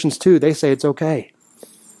parents are Christians too. They say it's okay.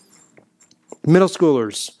 Middle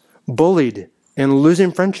schoolers bullied and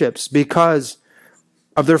losing friendships because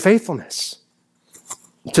of their faithfulness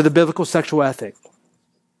to the biblical sexual ethic.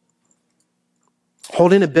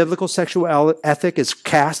 Holding a biblical sexual ethic is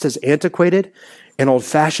cast as antiquated and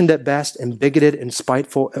old-fashioned at best and bigoted and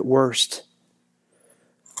spiteful at worst.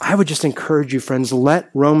 I would just encourage you, friends,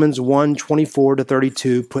 let Romans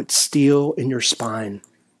 1:24-32 put steel in your spine.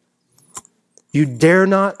 You dare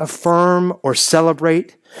not affirm or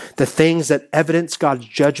celebrate the things that evidence God's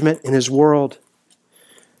judgment in his world.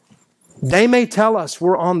 They may tell us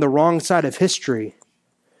we're on the wrong side of history,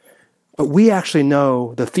 but we actually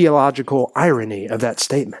know the theological irony of that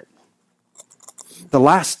statement. The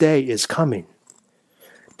last day is coming.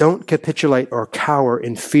 Don't capitulate or cower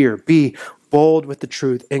in fear. Be bold with the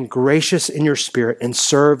truth and gracious in your spirit and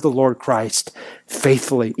serve the Lord Christ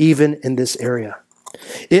faithfully, even in this area.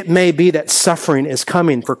 It may be that suffering is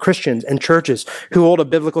coming for Christians and churches who hold a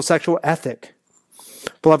biblical sexual ethic.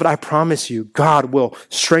 Beloved, I promise you, God will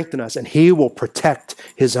strengthen us and he will protect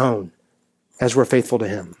his own as we're faithful to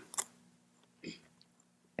him.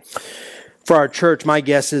 For our church, my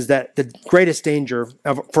guess is that the greatest danger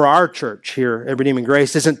for our church here at Redeeming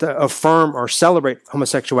Grace isn't to affirm or celebrate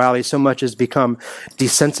homosexuality so much as become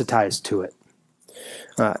desensitized to it.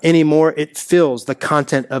 Anymore, it fills the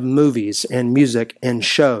content of movies and music and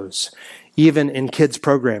shows, even in kids'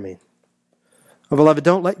 programming. Beloved,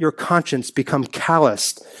 don't let your conscience become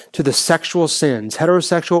calloused to the sexual sins,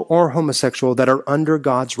 heterosexual or homosexual, that are under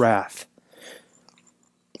God's wrath.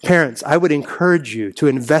 Parents, I would encourage you to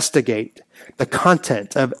investigate the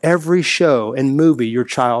content of every show and movie your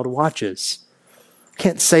child watches. I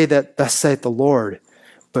can't say that thus saith the Lord,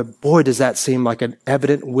 but boy, does that seem like an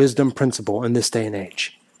evident wisdom principle in this day and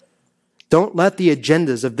age. Don't let the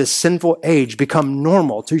agendas of this sinful age become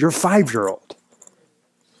normal to your 5-year-old.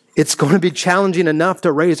 It's going to be challenging enough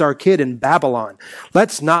to raise our kid in Babylon.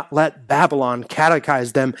 Let's not let Babylon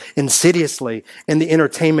catechize them insidiously in the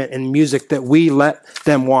entertainment and music that we let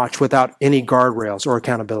them watch without any guardrails or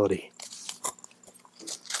accountability.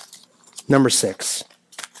 Number 6,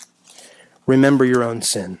 remember your own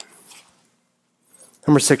sin.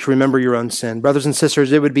 Number 6, remember your own sin. Brothers and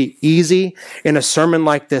sisters, it would be easy in a sermon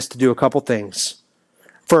like this to do a couple things.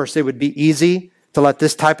 First, it would be easy to let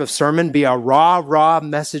this type of sermon be a raw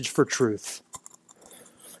message for truth.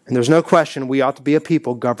 And there's no question we ought to be a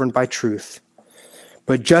people governed by truth.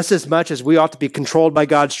 But just as much as we ought to be controlled by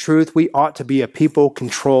God's truth, we ought to be a people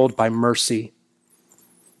controlled by mercy.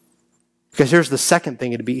 Because here's the second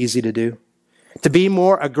thing it'd be easy to do. To be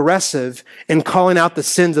more aggressive in calling out the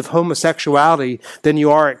sins of homosexuality than you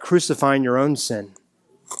are at crucifying your own sin.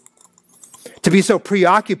 To be so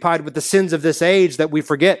preoccupied with the sins of this age that we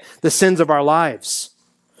forget the sins of our lives.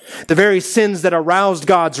 The very sins that aroused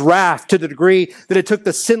God's wrath to the degree that it took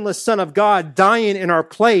the sinless Son of God dying in our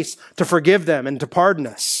place to forgive them and to pardon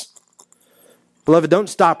us. Beloved, don't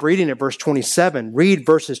stop reading at verse 27. Read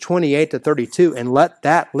verses 28-32 and let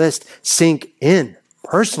that list sink in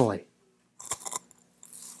personally.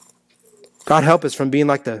 God help us from being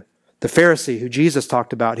like the Pharisee who Jesus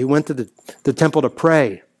talked about, who went to the temple to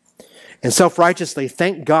pray and self-righteously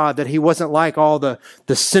thanked God that he wasn't like all the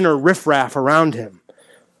sinner riffraff around him,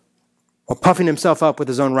 while puffing himself up with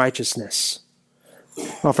his own righteousness.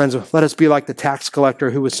 Well, friends, let us be like the tax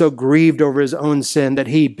collector who was so grieved over his own sin that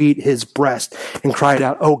he beat his breast and cried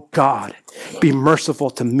out, "Oh God, be merciful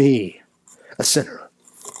to me, a sinner."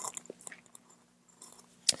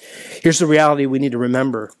 Here's the reality we need to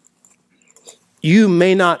remember. You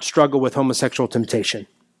may not struggle with homosexual temptation,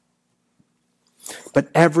 but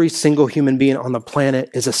every single human being on the planet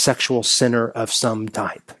is a sexual sinner of some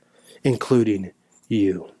type, including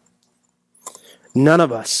you. None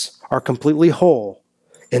of us are completely whole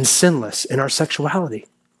and sinless in our sexuality.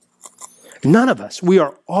 None of us. We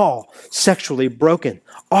are all sexually broken.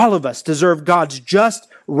 All of us deserve God's just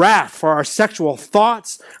wrath for our sexual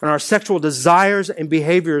thoughts and our sexual desires and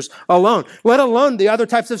behaviors alone, let alone the other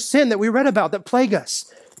types of sin that we read about that plague us.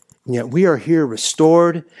 And yet we are here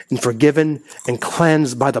restored and forgiven and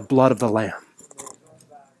cleansed by the blood of the Lamb.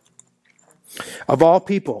 Of all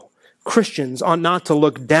people, Christians ought not to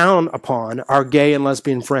look down upon our gay and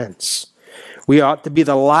lesbian friends. We ought to be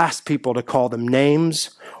the last people to call them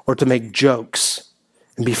names or to make jokes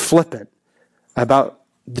and be flippant about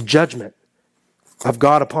the judgment of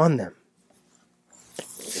God upon them.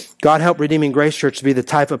 God help Redeeming Grace Church to be the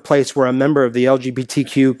type of place where a member of the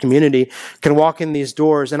LGBTQ community can walk in these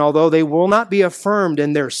doors, and although they will not be affirmed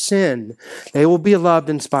in their sin, they will be loved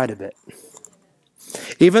in spite of it.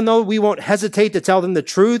 Even though we won't hesitate to tell them the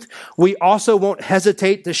truth, we also won't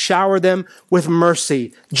hesitate to shower them with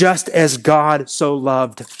mercy, just as God so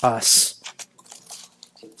loved us.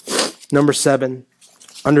 Number 7,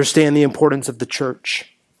 understand the importance of the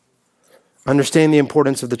church. Understand the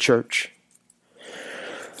importance of the church.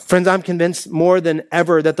 Friends, I'm convinced more than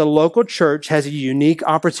ever that the local church has a unique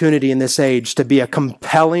opportunity in this age to be a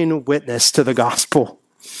compelling witness to the gospel,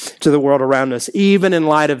 to the world around us, even in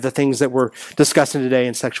light of the things that we're discussing today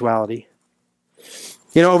in sexuality.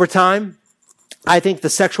 You know, over time, I think the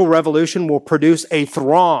sexual revolution will produce a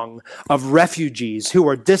throng of refugees who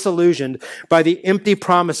are disillusioned by the empty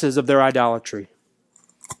promises of their idolatry.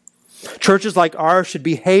 Churches like ours should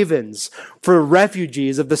be havens for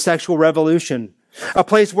refugees of the sexual revolution, a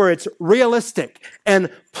place where it's realistic and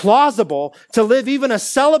plausible to live even a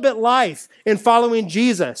celibate life in following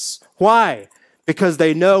Jesus. Why? Because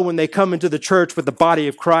they know when they come into the church with the body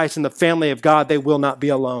of Christ and the family of God, they will not be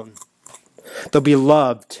alone. They'll be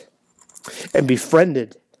loved and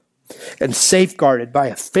befriended and safeguarded by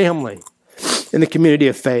a family in the community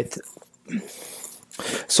of faith.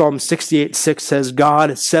 Psalm 68:6 says,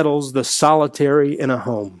 God settles the solitary in a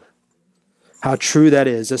home. How true that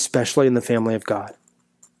is, especially in the family of God.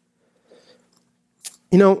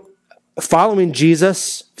 You know, following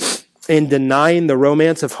Jesus and denying the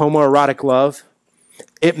romance of homoerotic love,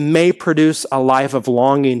 it may produce a life of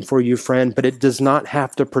longing for you, friend, but it does not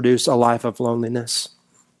have to produce a life of loneliness.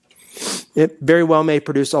 It very well may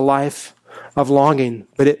produce a life of longing,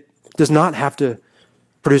 but it does not have to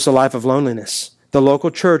produce a life of loneliness. The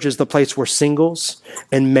local church is the place where singles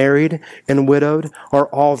and married and widowed are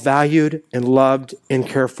all valued and loved and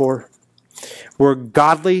cared for. Where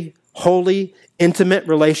godly, holy, intimate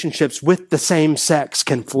relationships with the same sex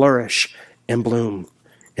can flourish and bloom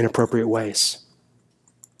in appropriate ways.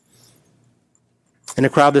 In a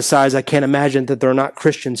crowd this size, I can't imagine that there are not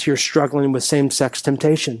Christians here struggling with same-sex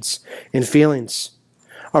temptations and feelings.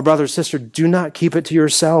 Our brother or sister, do not keep it to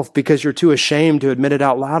yourself because you're too ashamed to admit it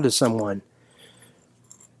out loud to someone.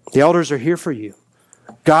 The elders are here for you.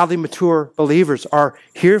 Godly, mature believers are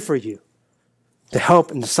here for you to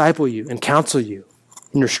help and disciple you and counsel you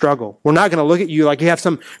in your struggle. We're not going to look at you like you have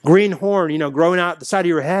some green horn, growing out the side of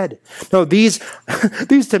your head. No, these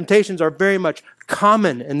temptations are very much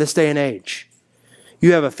common in this day and age.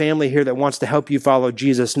 You have a family here that wants to help you follow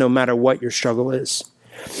Jesus no matter what your struggle is.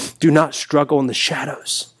 Do not struggle in the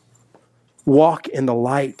shadows. Walk in the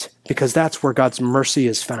light because that's where God's mercy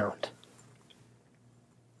is found.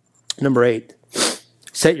 Number 8,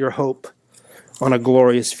 set your hope on a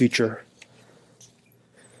glorious future.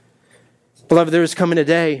 Beloved, there's coming a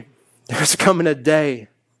day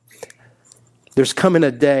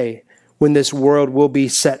when this world will be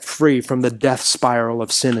set free from the death spiral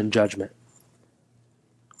of sin and judgment.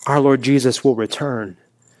 Our Lord Jesus will return,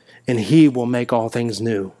 and he will make all things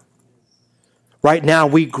new. Right now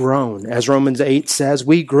we groan, as Romans 8 says,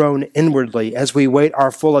 we groan inwardly as we wait our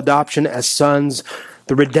full adoption as sons,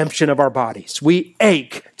 the redemption of our bodies. We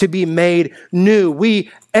ache to be made new. We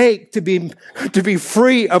ache to be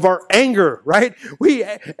free of our anger, right? We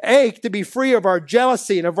ache to be free of our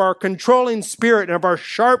jealousy and of our controlling spirit and of our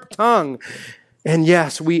sharp tongue. And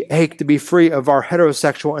yes, we ache to be free of our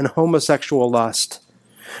heterosexual and homosexual lust.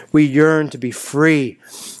 We yearn to be free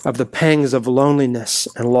of the pangs of loneliness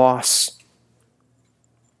and loss.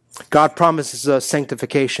 God promises us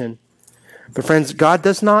sanctification. But friends, God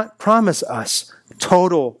does not promise us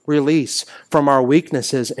total release from our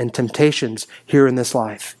weaknesses and temptations here in this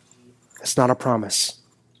life. It's not a promise.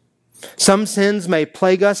 Some sins may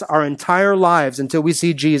plague us our entire lives until we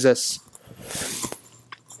see Jesus.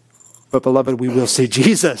 But beloved, we will see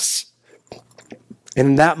Jesus. And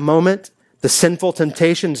in that moment, the sinful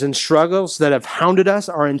temptations and struggles that have hounded us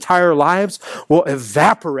our entire lives will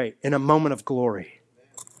evaporate in a moment of glory.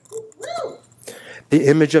 The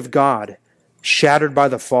image of God, shattered by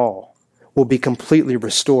the fall, will be completely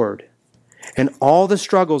restored. And all the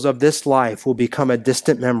struggles of this life will become a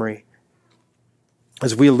distant memory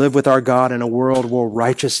as we live with our God in a world where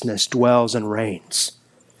righteousness dwells and reigns.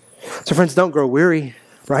 So friends, don't grow weary,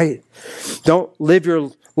 right? Don't live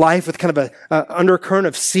your life with kind of an undercurrent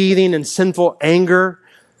of seething and sinful anger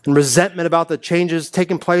and resentment about the changes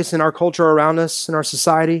taking place in our culture around us, in our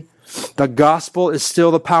society. The gospel is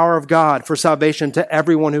still the power of God for salvation to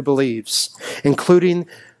everyone who believes, including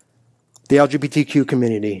the LGBTQ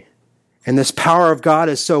community. And this power of God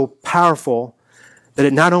is so powerful that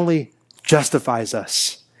it not only justifies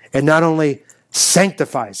us, it not only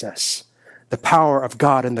sanctifies us. The power of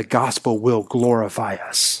God and the gospel will glorify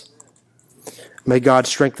us. May God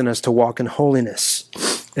strengthen us to walk in holiness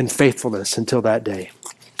and faithfulness until that day.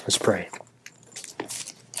 Let's pray.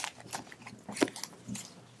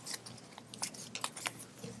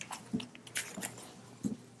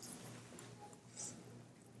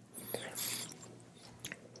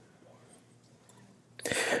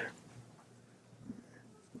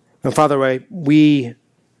 And Father, we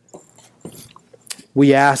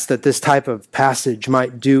ask that this type of passage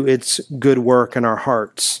might do its good work in our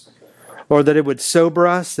hearts. Lord, that it would sober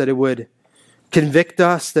us, that it would convict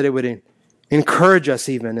us, that it would encourage us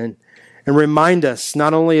even, and remind us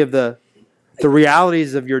not only of the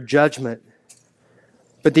realities of your judgment,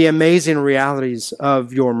 but the amazing realities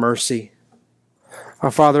of your mercy.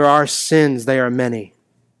 Our Father, our sins, they are many.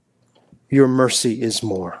 Your mercy is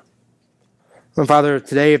more. And Father,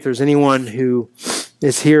 today, if there's anyone who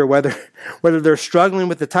is here, whether they're struggling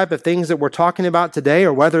with the type of things that we're talking about today,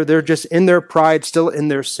 or whether they're just in their pride, still in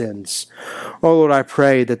their sins, oh Lord, I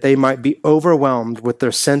pray that they might be overwhelmed with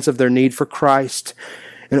their sense of their need for Christ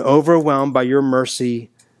and overwhelmed by your mercy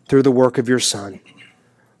through the work of your Son.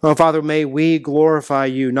 Oh Father, may we glorify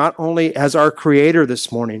you not only as our Creator this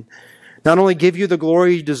morning, not only give you the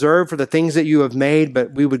glory you deserve for the things that you have made,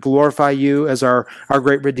 but we would glorify you as our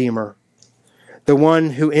great Redeemer, the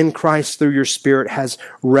one who in Christ through your Spirit has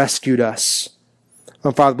rescued us.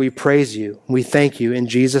 Oh, Father, we praise you. We thank you in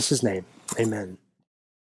Jesus' name. Amen.